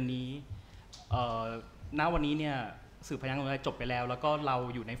คือเดือนนี้ณวันนี้เนี่ยสืบพยานจบไปแล้วแล้วก็เรา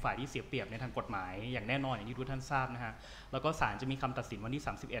อยู่ในฝ่ายที่เสียเปรียบในทางกฎหมายอย่างแน่นอนอย่างที่ทุกท่านทราบนะฮะแล้วก็ศาลจะมีคำตัดสินวันที่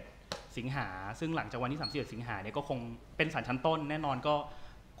31สิงหาซึ่งหลังจากวันที่31สิงหาเนี่ยก็คงเป็นศาลชั้นต้นแน่นอนก็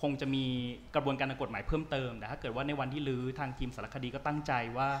คงจะมีกระบวนการทางกฎหมายเพิ่มเติมแต่ถ้าเกิดว่าในวันที่ลื้อทางทีมสารคดีก็ตั้งใจ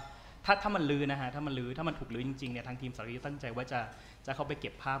ว่าถ้ามันลื้อนะฮะถ้ามันถูกลื้อจริงๆเนี่ยทางทีมสารคดีตั้งใจว่าจะเข้าไปเก็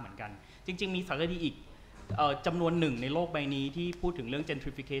บภาพเหมือนกันจริงๆมีสารคดีอีกจำนวนหนึ่งในโลกใบนี้ที่พูดถึงเรื่อง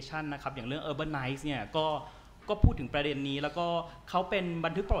gentrification นะครับอย่างเรื่อง urbanize เนี่ยก็พูดถึงประเด็นนี้แล้วก็เขาเป็นบั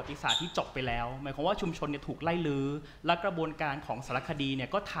นทึกประวัติศาสตร์ที่จบไปแล้วหมายความว่าชุมชนเนี่ยถูกไล่ลื้อและกระบวนการของสารคดีเนี่ย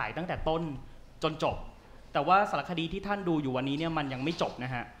ก็ถ่ายตั้งแต่ต้นจนจบแต่ว่าสารคดีที่ท่านดูอยู่วันนี้เนี่ยมันยังไม่จบน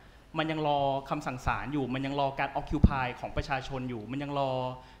ะฮะมันยังรอคำสั่งศาลอยู่มันยังรอการ occupy ของประชาชนอยู่มันยังรอ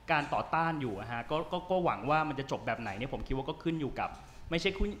การต่อต้านอยู่ฮะก็หวังว่ามันจะจบแบบไหนเนี่ยผมคิดว่าก็ขึ้นอยู่กับไม่ใช่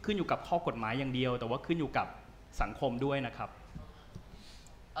ขึ้นอยู่กับข้อกฎหมายอย่างเดียวแต่ว่าขึ้นอยู่กับสังคมด้วยนะครับ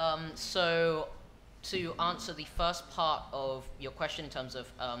so to answer the first part of your question in terms of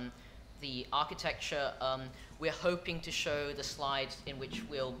the architecture, we're hoping to show the slides in which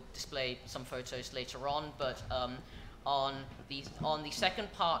we'll display some photos later on, but on the second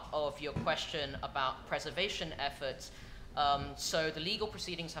part of your question about preservation efforts, so the legal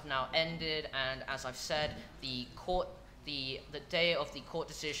proceedings have now ended, and as I've said, the day of the court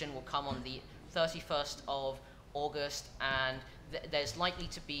decision will come on the 31st of August, and there's likely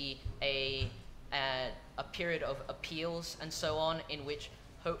to be a period of appeals and so on, in which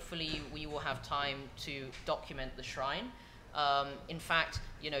hopefully we will have time to document the shrine. In fact,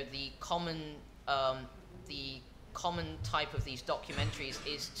 the common type of these documentaries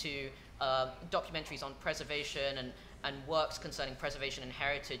is to documentaries on preservation and works concerning preservation and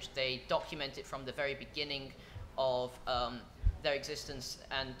heritage. They document it from the very beginning of their existence,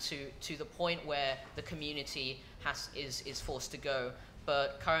 and to the point where the community is forced to go. But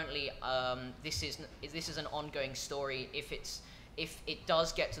currently, this is an ongoing story. If it does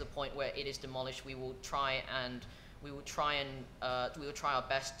get to the point where it is demolished, we will try our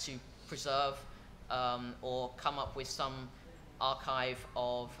best to preserve or come up with some archive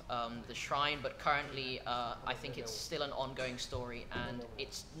of the shrine. But currently, I think it's still an ongoing story, and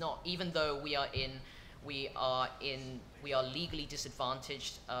it's not. Even though we are legally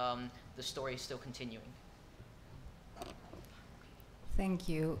disadvantaged, the story is still continuing. Thank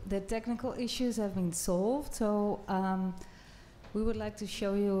you. The technical issues have been solved, so we would like to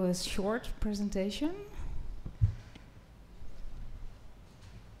show you a short presentation.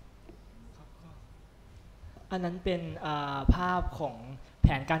 อันนั้นเป็นภาพของแผ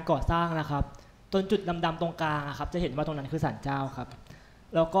นการก่อสร้างนะครับต้นจุดดำๆตรงกลางครับจะเห็นว่าตรงนั้นคือศาลเจ้าครับ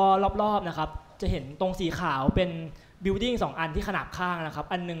แล้วก็รอบๆนะครับจะเห็นตรงสีขาวเป็นบิลดิ้ง2อันที่ขนาบข้างนะครับ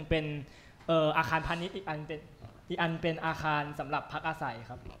อันนึงเป็นอาคารพาณิชย์อีกอันเป็นอาคารสำหรับพักอาศัย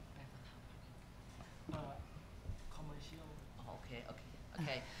ครับ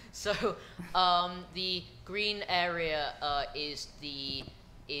Okay. So the green area is the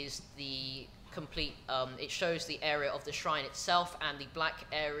complete. It shows the area of the shrine itself, and the black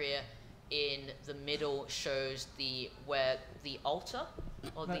area in the middle shows where the altar.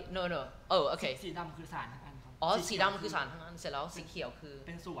 Or the no. Oh, okay. สีดำคือศาลทั้งอันครับ อ๋อสีดำคือศาลทั้งอันเสร็จแล้วสีเขียวคือเ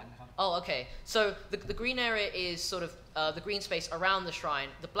ป็นสวนครับ Oh, okay. So the green area is sort of the green space around the shrine.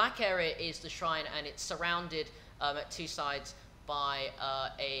 The black area is the shrine, and it's surrounded at two sides by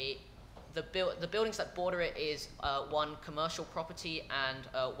the buildings that border it is one commercial property and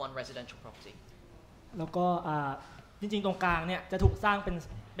one residential property. แล้วก็จริงๆตรงกลางเนี่ยจะถูกสร้างเ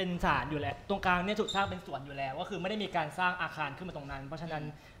ป็นศาลอยู่แล้วตรงกลางเนี่ยถูกสร้างเป็นสวนอยู่แล้วก็คือไม่ได้มีการสร้างอาคารขึ้นมาตรงนั้นเพราะฉะนั้น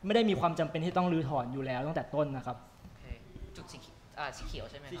ไม่ได้มีความจำเป็นที่ต้องรื้อถอนอยู่แล้วตั้งแต่ต้นนะครับ จุดสีเขียว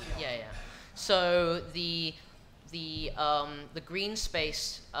ใช่ไหมครับ Yeah. So the green space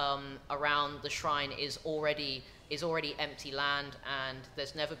around the shrine is already empty land, and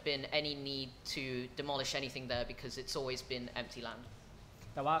there's never been any need to demolish anything there because it's always been empty land.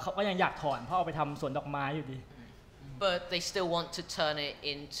 แต่ว่าเขาก็ยังอยากถอนเพราะเอาไปทำสวนดอกไม้อยู่ดี But they still want to turn it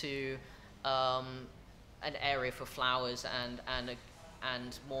into an area for flowers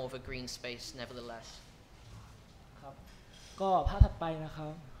and more of a green space nevertheless. ครับก็ภาพถัดไปนะครั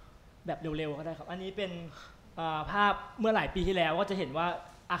บแบบเร็วๆก็ได้ครับอันนี้เป็นภาพเมื่อหลายปีที่แล้วก็จะเห็นว่า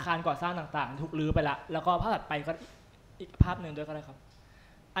อาคารก่อสร้างต่างๆถูกรื้อไปแล้วก็ภาพถัดไปก็อีกภาพหนึ่งด้วยก็ได้ครับ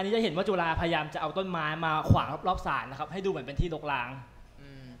อันนี้จะเห็นว่าจุฬาพยายามจะเอาต้นไม้มาขวางรอบๆศาลนะครับให้ดูเหมือนเป็นที่รกร้าง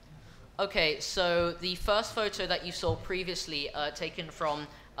Okay, so the first photo that you saw previously, taken from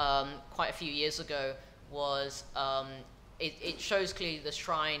quite a few years ago, was it shows clearly the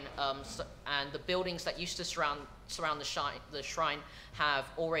shrine and the buildings that used to surround the shrine have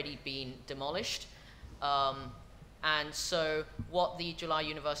already been demolished. And so what the July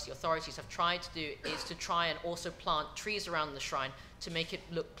University authorities have tried to do is to try and also plant trees around the shrine to make it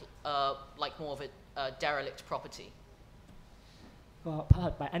look like more of a derelict property. ก็ภาพ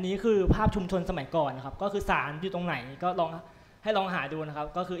ถัดไปอันนี้คือภาพชุมชนสมัยก่อนนะครับก็คือศาลอยู่ตรงไหนก็ลองหาดูนะครับ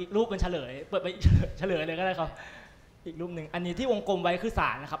ก็คืออีกรูปเป็นเฉลยเปิดไปเฉลยเลยก็ได้ครับอีกรูปหนึ่งอันนี้ที่วงกลมไว้คือศา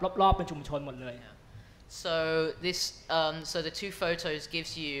ลนะครับรอบๆเป็นชุมชนหมดเลย So so the two photos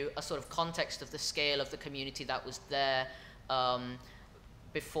gives you a sort of context of the scale of the community that was there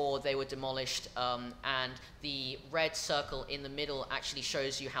before they were demolished, and the red circle in the middle actually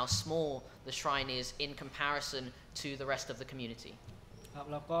shows you how small the shrine is in comparison to the rest of the community. ครับ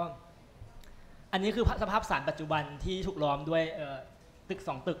แล้วก็อันนี้คือสภาพศาลปัจจุบันที่ถูกล้อมด้วยตึก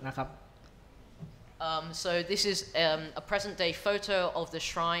2ตึกนะครับ So this is a present day photo of the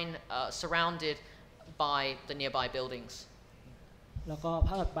shrine surrounded by the nearby buildings. แล้วก็ภ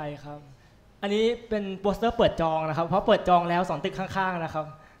าพถัดไปครับอันนี้เป็นโปสเตอร์เปิดจองนะครับเพราะเปิดจองแล้ว2ตึกข้างๆนะครับ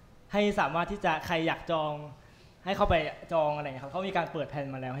ให้สามารถที่จะใครอยากจองให้เข้าไปจองอะไรครับเขามีการเปิดแผน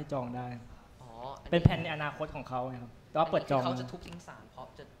มาแล้วให้จองได้เป็นแผนในอนาคตของเขาครับแต่ว่าเปิดจองเขาจะทุบทิ้งศาลเพราะ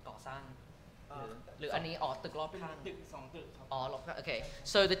จะก่อสร้างหรืออันนี้ตึกรอบข้างตึก2ตึกครับOkay,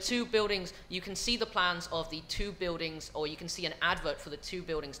 so the two buildings, you can see the plans of the two buildings, or you can see an advert for the two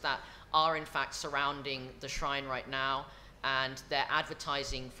buildings that are in fact surrounding the shrine right now, and they're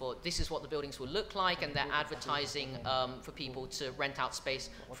advertising for this is what the buildings will look like, and they're advertising for people to rent out space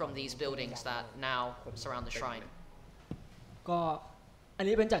from these buildings that now surround the shrine. ก็อัน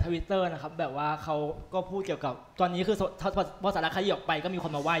นี้เป็นจาก Twitter นะครับแบบว่าเขาก็พูดเกี่ยวกับตอนนี้คือพอสารคดีออกไปก็มีค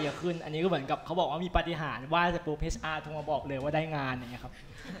นมาไหว้เยอะขึ้นอันนี้ก็เหมือนกับเขาบอกว่ามีปาฏิหาริย์ไหว้จะปูเพชอาร์โทรมาบอกเลยว่าได้งานอย่างเงี้ยครับ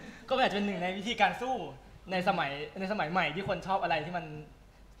ก็อาจจะเป็นหนึ่งในวิธีการสู้ในสมัยใหม่ที่คนชอบอะไรที่มัน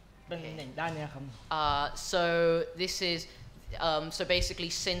เป็นอย่างด้านนี้ครับSo this is So basically,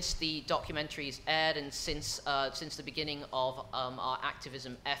 since the documentaries aired and since the beginning of our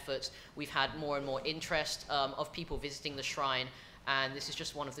activism efforts, we've had more and more interest of people visiting the shrine, and this is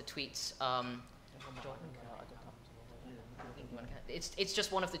just one of the tweets. It's just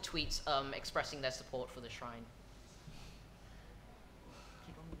one of the tweets expressing their support for the shrine.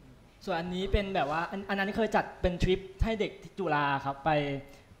 ส่วนอันนี้เป็นแบบว่าอันนั้นเคยจัดเป็นทริปให้เด็กที่จุฬาครับไ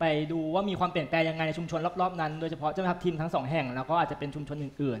ปดูว่ามีความเปลี่ยนแปลงยังไงในชุมชนรอบๆนั้นโดยเฉพาะเจ้าหน้าที่ทีมทั้ง2แห่งแล้วก็อาจจะเป็นชุมชน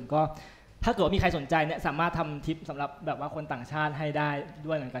อื่นๆก็ถ้าเกิดมีใครสนใจเนี่ยสามารถทำทริปสำหรับแบบว่าคนต่างชาติให้ได้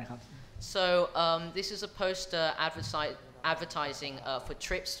ด้วยเหมือนกันครับ So this is a poster advertising for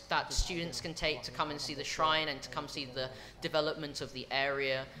trips that students can take to come and see the shrine and to come see the development of the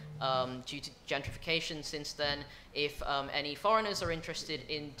area due to gentrification since then. If any foreigners are interested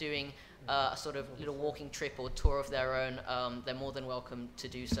in doing a sort of little walking trip or tour of their own, they're more than welcome to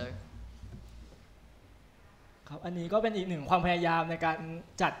do so. ครับอันนี้ก็เป็นอีกหนึ่งความพยายามในการ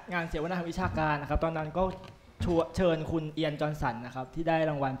จัดงานเสวนาวิชาการนะครับตอนนั้นก็เชิญคุณเอียนจอห์นสันนะครับที่ได้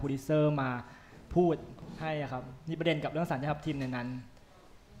รางวัลพูลิตเซอร์มาพูดให้ครับมีประเด็นกับเรื่องสัญญาทีมในนั้น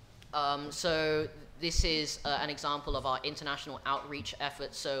So this is an example of our international outreach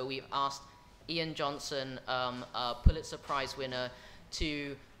efforts. So we've asked Ian Johnson, a Pulitzer Prize winner, to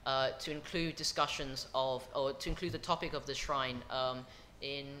include discussions of, or to include the topic of the shrine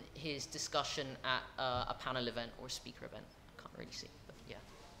in his discussion at a panel event or a speaker event. I can't really see, but yeah.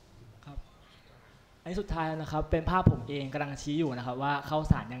 ครับอันนี้สุดท้ายนะครับเป็นภาพผมเองกำลังชี้อยู่นะครับว่าเข้า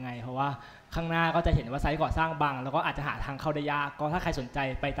สารยังไงเพราะว่าข้างหน้าก็จะเห็นว่าไซต์ก่อสร้างบังแล้วก็อาจจะหาทางเข้าได้ยากก็ถ้าใครสนใจ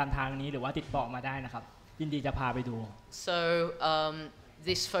ไปตามทางนี้หรือว่าติดต่อมาได้นะครับยินดีจะพาไปดู So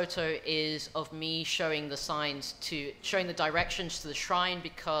this photo is of me showing the signs showing the directions to the shrine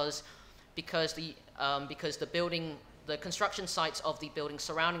because the construction sites of the buildings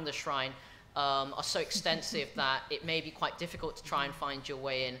surrounding the shrine are so extensive that it may be quite difficult to try and find your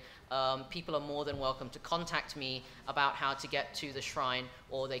way in. People are more than welcome to contact me about how to get to the shrine,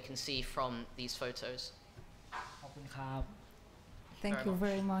 or they can see from these photos. ขอบคุณครับ Thank you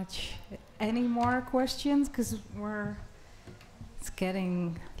very much. Any more questions? Because it's getting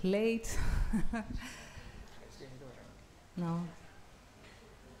late. No.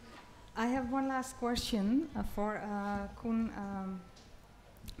 I have one last question for Kun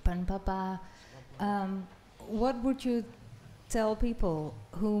Panpapa. What would you tell people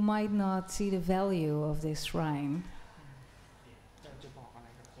who might not see the value of this shrine?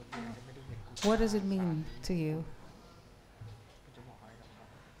 What does it mean to you?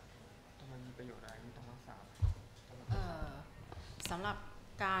 สำหรับ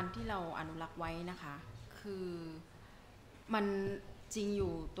การที่เราอนุรักษ์ไว้นะคะคือมันจริงอ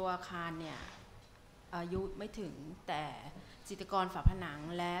ยู่ตัวอาคารเนี่ยอายุไม่ถึงแต่จิตรกรฝาผนัง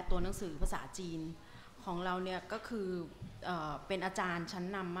และตัวหนังสือภาษาจีนของเราเนี่ยก็คือเป็นอาจารย์ชั้น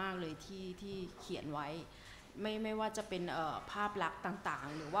นำมากเลยที่เขียนไว้ไม่ว่าจะเป็นภาพลักษณ์ต่าง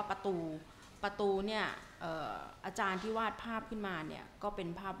ๆหรือว่าประตูเนี่ยอาจารย์ที่วาดภาพขึ้นมาเนี่ยก็เป็น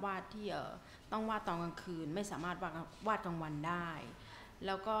ภาพวาดที่ต้องวาดตอนกลางคืนไม่สามารถวาดกลางวันได้แ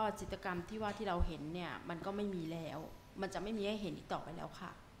ล้วก็จิตรกรรมที่วาดที่เราเห็นเนี่ยมันก็ไม่มีแล้วมันจะไม่มีให้เห็นอีกต่อไปแล้วค่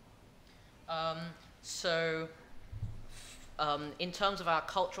ะ So in terms of our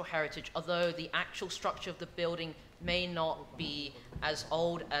cultural heritage, although the actual structure of the building may not be as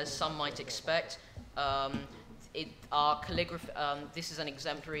old as some might expect, our calligraphy, this is an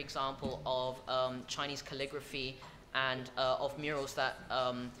exemplary example of Chinese calligraphy and of murals that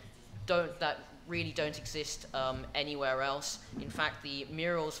really don't exist anywhere else. In fact, the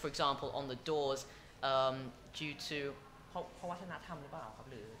murals, for example, on the doors, due to เพราะวัฒนธรรมหรือเปล่าครับ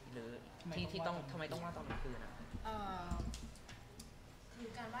หรือที่ต้องทำไมต้องวาดตอนกลางคืนนะคือ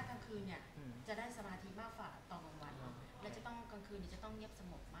การวาดกลางคืนเนี่ยจะได้สมาธิมากกว่าตอนกลางวันและจะต้องกลางคืนจะต้องเงียบส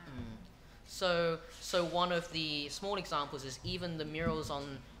งบมาก So one of the small examples is even the murals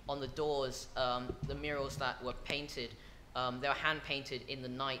on the doors, the murals that were painted, they were hand painted in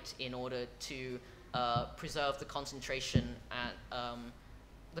the night in order to preserve the concentration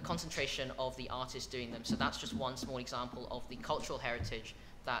of the artist doing them. So that's just one small example of the cultural heritage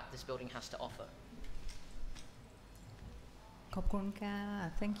that this building has to offer. ขอบคุณค่ะ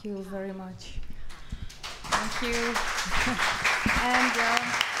Thank you very much. Thank you. And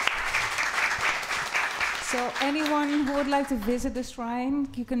so anyone who would like to visit the shrine,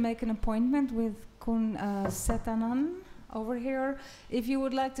 you can make an appointment with Kun Setanan over here. If you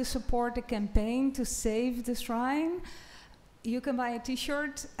would like to support the campaign to save the shrine, you can buy a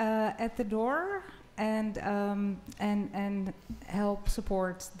T-shirt at the door and help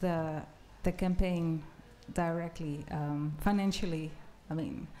support the campaign directly, financially. I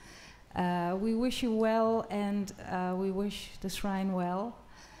mean, We wish you well, and we wish the shrine well.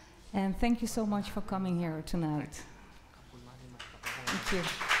 And thank you so much for coming here tonight. Thank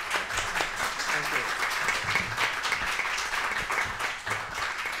you.